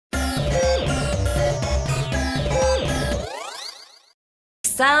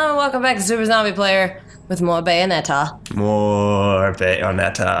So, welcome back to Super Zombie Player with more bayonetta. More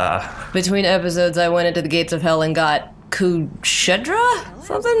bayonetta. Between episodes, I went into the gates of hell and got Kushedra?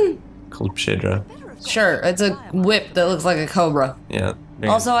 Something? Kushedra. Sure, it's a whip that looks like a cobra. Yeah.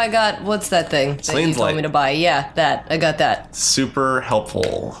 Also, I got, what's that thing that you told me to buy? Yeah, that. I got that. Super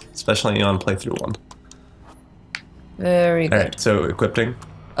helpful, especially on playthrough 1. Very good. Alright, so equipping.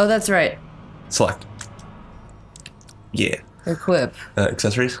 Oh, that's right. Select. Yeah. Equip.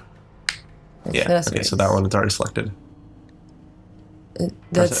 Accessories? Yeah, okay, so that one is already selected.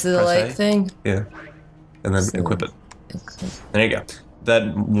 That's the light thing? Yeah. And then equip it. There you go.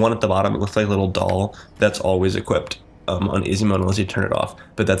 That one at the bottom, it looks like a little doll. That's always equipped on easy mode unless you turn it off.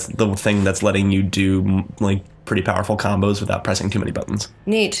 But that's the thing that's letting you do like pretty powerful combos without pressing too many buttons.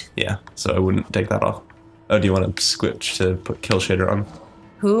 Neat. Yeah, so I wouldn't take that off. Oh, do you want to switch to put kill shader on?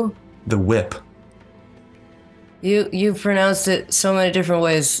 Who? The whip. You pronounced it so many different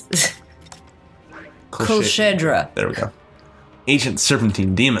ways. Kushedra. There we go. Ancient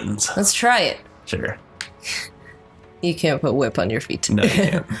serpentine demons. Let's try it. Sure. You can't put whip on your feet. No, you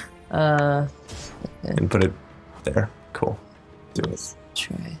can't. Okay. And put it there. Cool. Do it. Let's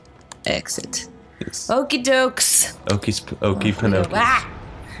try. Exit. Yes. Okie dokes. Okie Pinocchio. Ah!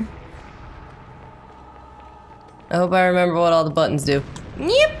 I hope I remember what all the buttons do.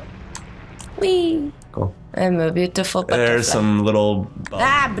 Yep. Wee. Cool. I'm a beautiful butterfly. There's some little...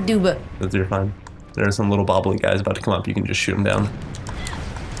 Ah, badooba. You're fine. There's some little bobbly guys about to come up. You can just shoot them down.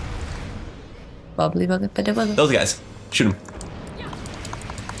 Bobbly bucket, badooba. Those guys. Shoot them.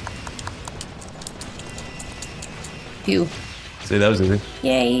 Pew. See, that was easy.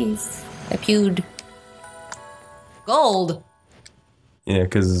 Yes. I pewed. Gold. Yeah,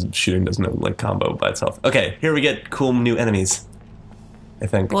 because shooting doesn't like combo by itself. Okay, here we get cool new enemies. I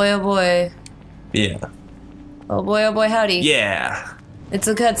think. Boy, oh boy. Yeah. Oh boy, howdy. Yeah. It's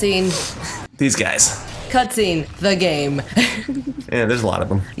a cutscene. These guys. Cutscene, the game. Yeah, there's a lot of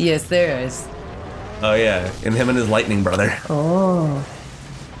them. Yes, there is. Oh yeah, and him and his lightning brother. Oh.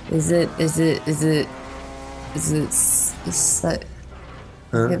 Is it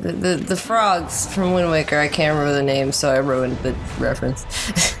Huh? the frogs from Wind Waker, I can't remember the name, so I ruined the reference.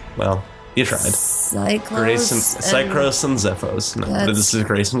 Well, you tried. Cycros and Zephos. No, but this is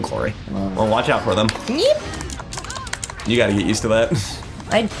Grace and Glory. Well, watch out for them. Yep. You gotta get used to that.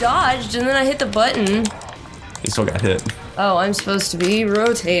 I dodged and then I hit the button. You still got hit. Oh, I'm supposed to be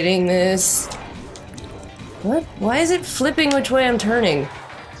rotating this. What? Why is it flipping which way I'm turning?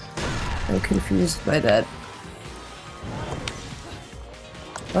 I'm confused by that.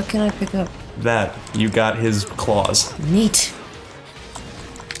 What can I pick up? That. You got his claws. Neat.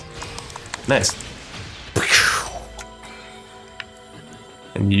 Nice.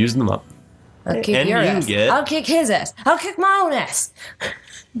 And you use them up. I'll kick And your you ass. get- I'll kick his ass. I'll kick my own ass.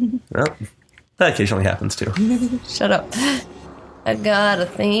 Well, that occasionally happens too. Shut up. I got a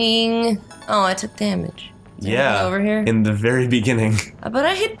thing. Oh, I took damage. Is there anything over here? In the very beginning. But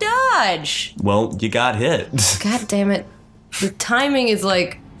I hit dodge. Well, you got hit. God damn it. The timing is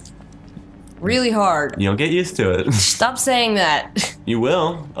like really hard. You'll get used to it. Stop saying that. You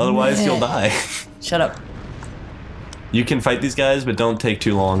will, otherwise you'll die. Shut up. You can fight these guys, but don't take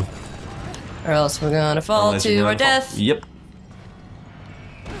too long. Or else we're gonna fall Unless you're to gonna our death. Yep.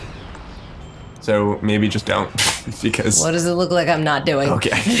 So maybe just don't, because... What does it look like I'm not doing?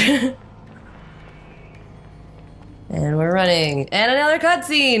 Okay. And we're running. And another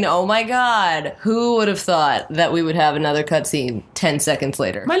cutscene! Oh my god! Who would have thought that we would have another cutscene 10 seconds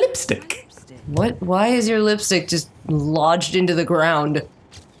later? My lipstick. What? Why is your lipstick just lodged into the ground?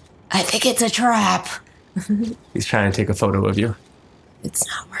 I think it's a trap. He's trying to take a photo of you. It's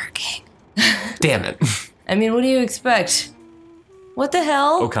not working. Damn it. I mean, what do you expect? What the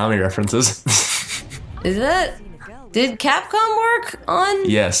hell? Okami references. Is that... Did Capcom work on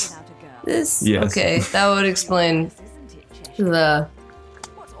Yes. this? Yes. Okay, that would explain the...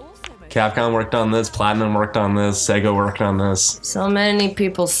 Capcom worked on this, Platinum worked on this, Sega worked on this. So many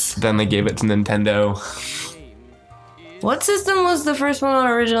people's... Then they gave it to Nintendo. What system was the first one on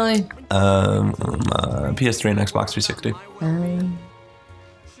originally? PS3 and Xbox 360.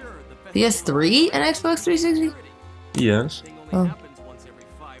 PS3 and Xbox 360? Yes. Oh.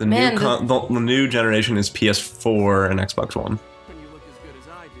 The Man, the new generation is PS4 and Xbox One.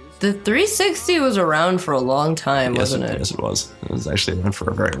 The 360 was around for a long time, Yes, wasn't it? Yes, it was. It was actually around for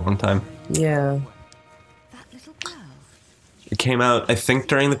a very long time. Yeah. It came out, I think,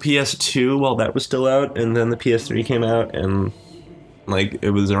 during the PS2 while that was still out, and then the PS3 came out, and like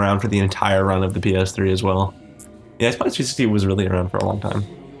it was around for the entire run of the PS3 as well. Yeah, Xbox 360 was really around for a long time.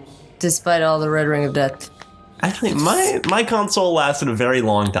 Despite all the Red Ring of Death. Actually, my console lasted a very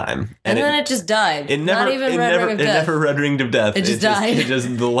long time, and then it just died. It never, Not even it Red never, Ring of it Death. never Red Ring of Death. It just died.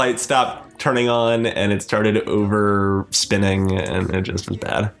 The light stopped turning on, and it started over spinning, and it just was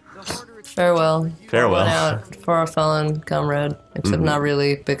bad. Farewell. Farewell. Went out for our fallen comrade, except not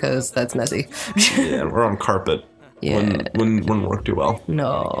really because that's messy. Yeah, we're on carpet. Yeah. Wouldn't work too well.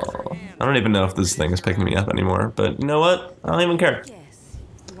 No. I don't even know if this thing is picking me up anymore, but you know what? I don't even care.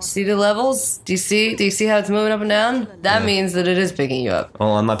 See the levels? Do you see how it's moving up and down? That means that it is picking you up.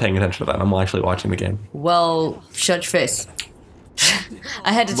 Well, I'm not paying attention to that. I'm actually watching the game. Well, shut your face.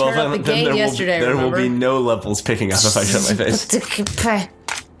 I had to turn up the game yesterday, there remember? will be no levels picking up if I shut my face.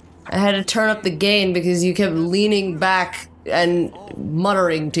 I had to turn up the gain because you kept leaning back and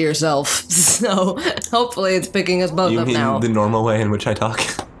muttering to yourself. So hopefully it's picking us both You up mean now. the normal way in which I talk?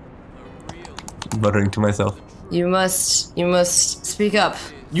 Muttering to myself. You must speak up.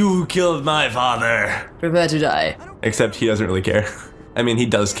 You killed my father. Prepare to die. Except he doesn't really care. I mean, he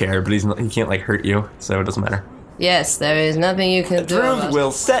does care, but he can't like hurt you, so it doesn't matter. Yes, there is nothing you can do Truth about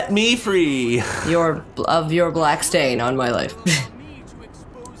will set me free. your black stain on my life.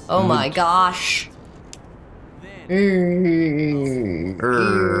 Oh my gosh.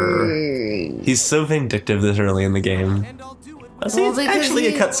 He's so vindictive this early in the game. See, it's actually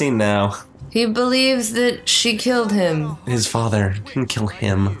a cutscene now. He believes that she killed him. His father didn't kill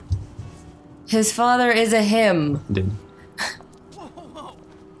him. His father is a him. Did. Whoa.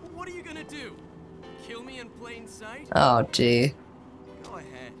 What are you gonna do? Kill me in plain sight? Oh, gee. Go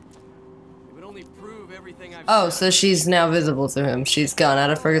ahead. It would only prove everything I've Oh, said. so she's now visible to him. She's gone out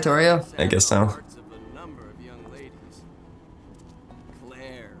of Purgatorio? I guess so. Hearts of a number of young ladies.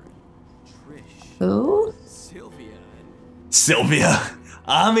 Claire, Trish, Who? Sylvia, and Sylvia.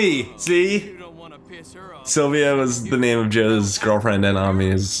 Ami. See? you don't want to piss her off. Sylvia was the name of Joe's girlfriend, and Ami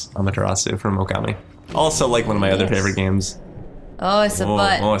is Amaterasu from Okami. Also, like one of my other favorite games. Oh, it's a Whoa,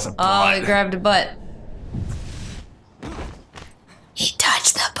 butt. oh, it's a Oh, butt. he grabbed a butt. He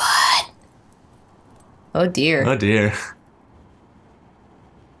touched the butt. Oh dear. Oh dear.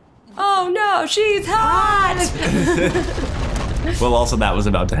 Oh no, she's hot! Well, also that was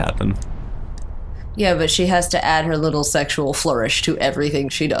about to happen. Yeah, but she has to add her little sexual flourish to everything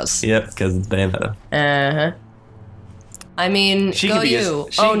she does. Yep, because it's Bayonetta. Uh-huh. I mean, She go can be you,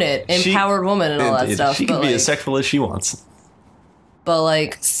 own it, empowered woman and all that stuff. She can but be like, as sexual as she wants. But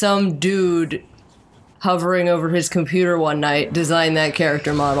like, some dude hovering over his computer one night designed that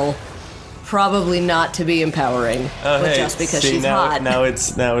character model. Probably not to be empowering, Oh, but hey, just because see, she's now, hot. Now it's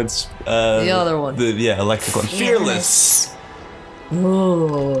The other one. The electric one. Fearless.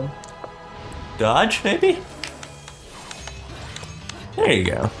 Ooh. Dodge, maybe? There you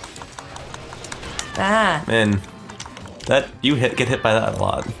go. Ah, Man, that you get hit by that a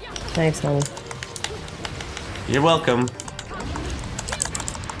lot. thanks, honey. You're welcome.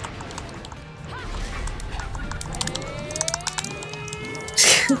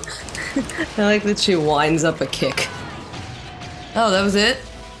 I like that she winds up a kick. Oh, that was it?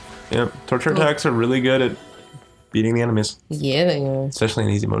 Yep, torture attacks are really good at beating the enemies, Yeah, they are. especially in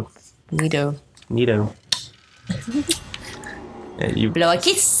easy mode. Neato. Neato. Yeah, you Blow a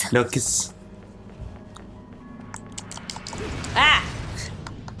kiss. Lucas. Ah!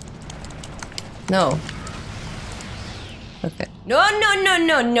 No. Okay. No.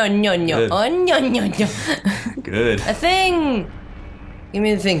 Good. Oh, no. Good. A thing! Give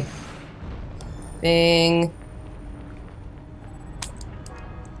me the thing. Thing.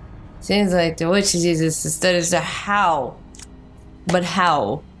 Seems like the witch uses the studies to how. But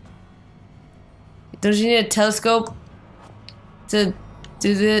how? Don't you need a telescope to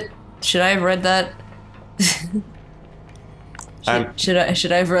do that? Should I have read that? Should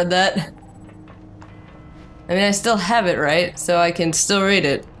I have read that? I mean, I still have it, right? So I can still read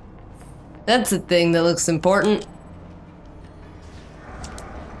it. That's a thing that looks important.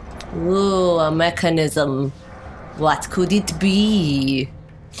 Ooh, a mechanism. What could it be?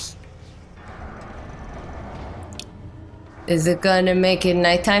 Is it gonna make it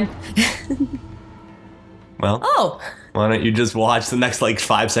nighttime? Well, Oh! why don't you just watch the next like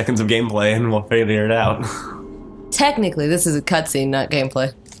 5 seconds of gameplay and we'll figure it out. Technically, this is a cutscene, not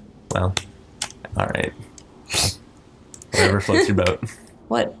gameplay. Well, alright. Whatever floats your boat.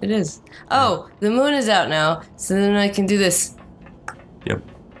 What? It is. Oh, the moon is out now, so then I can do this. Yep.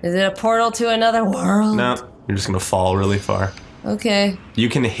 Is it a portal to another world? No, you're just gonna fall really far. Okay. You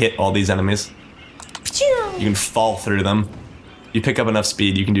can hit all these enemies. You can fall through them. You pick up enough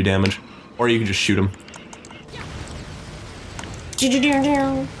speed, you can do damage. Or you can just shoot them.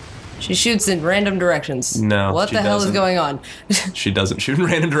 She shoots in random directions. No, What she the hell is doesn't. going on? She doesn't shoot in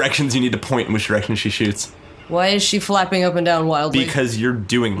random directions, you need to point in which direction she shoots. Why is she flapping up and down wildly? Because you're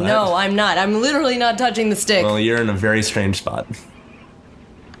doing that. No, I'm not. I'm literally not touching the stick. Well, you're in a very strange spot.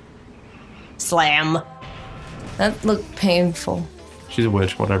 Slam. That looked painful. She's a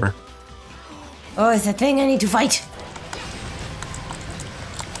witch, whatever. Oh, it's a thing I need to fight.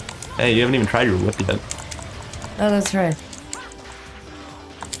 Hey, you haven't even tried your whip yet. Oh, that's right.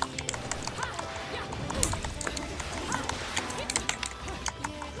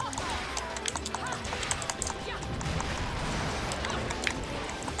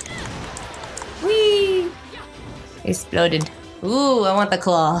 Whee! Exploded. Ooh, I want the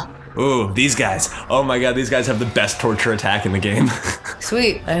claw. Ooh, these guys. Oh my god, these guys have the best torture attack in the game.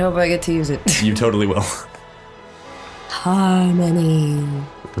 Sweet. I hope I get to use it. You totally will. Harmony.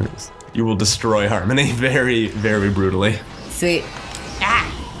 You will destroy Harmony very, very brutally. Sweet.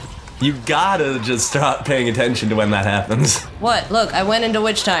 Ah! You gotta just stop paying attention to when that happens. What? Look, I went into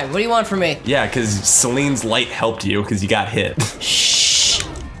witch time. What do you want from me? Yeah, because Celine's light helped you because you got hit. Shh.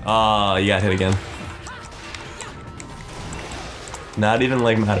 Ah, you got hit again. Not even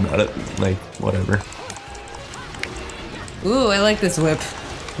like mad about it. Like, whatever. Ooh, I like this whip.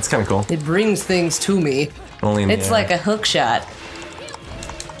 It's kind of cool. It brings things to me. Only in the It's air. like a hook shot.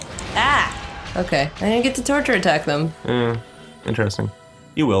 Ah! Okay, I didn't get to torture attack them. Interesting.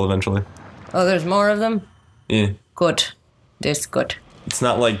 You will eventually. Oh, there's more of them? Yeah. Good. This good. It's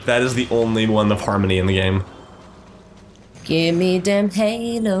not like that is the only one of Harmony in the game. Give me them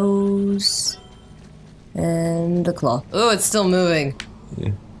halos. And the claw. Oh, it's still moving.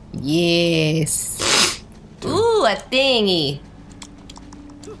 Yeah. Yes. Ooh, a thingy.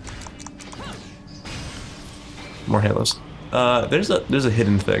 More halos. There's a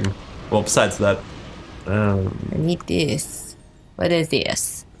hidden thing. Well, besides that, I need this. What is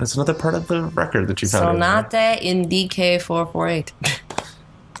this? that's another part of the record that you found. Sonata in DK448.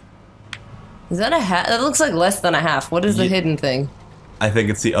 Is that a half? That looks like less than a half. What is the hidden thing? I think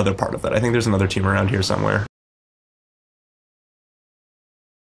it's the other part of that. I think there's another team around here somewhere.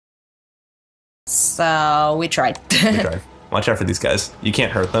 So we tried. We tried. Watch out for these guys. You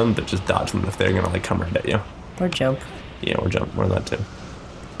can't hurt them, but just dodge them if they're gonna like come right at you. Or jump. Yeah, or jump. Or that too.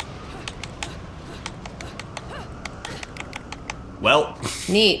 Well.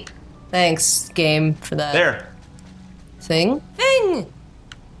 Neat. Thanks, game, for that. There. Thing? Thing!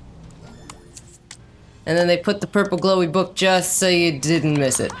 And then they put the purple glowy book just so you didn't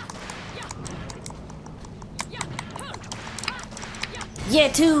miss it. Yeah,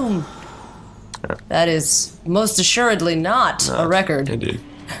 tomb! That is most assuredly not a record. Indeed.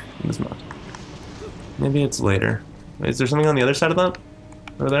 It is not. Maybe it's later. Wait, is there something on the other side of that?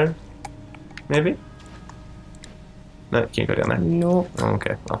 Over there? Maybe? No, you can't go down there. Nope. Oh,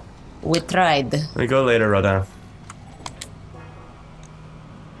 okay, well. We tried. We go later, Rodin.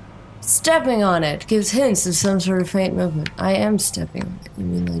 Stepping on it gives hints of some sort of faint movement. I am stepping on it. You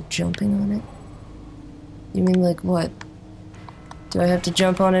mean like jumping on it? You mean like what? Do I have to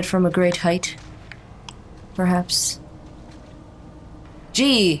jump on it from a great height? Perhaps?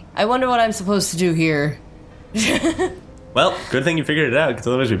 Gee, I wonder what I'm supposed to do here. Well, good thing you figured it out, because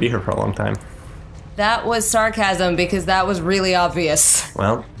otherwise we'd be here for a long time. That was sarcasm because that was really obvious.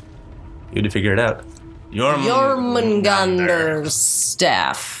 Well, you had to figure it out. Jormungandr's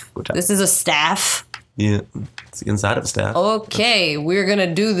staff. Good job. This is a staff? Yeah, it's the inside of a staff. Okay, we're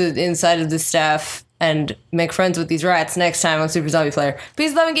gonna do the inside of the staff and make friends with these rats next time on Super Zombie Player.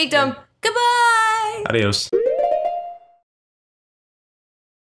 Peace, love, and geekdom. Goodbye! Adios.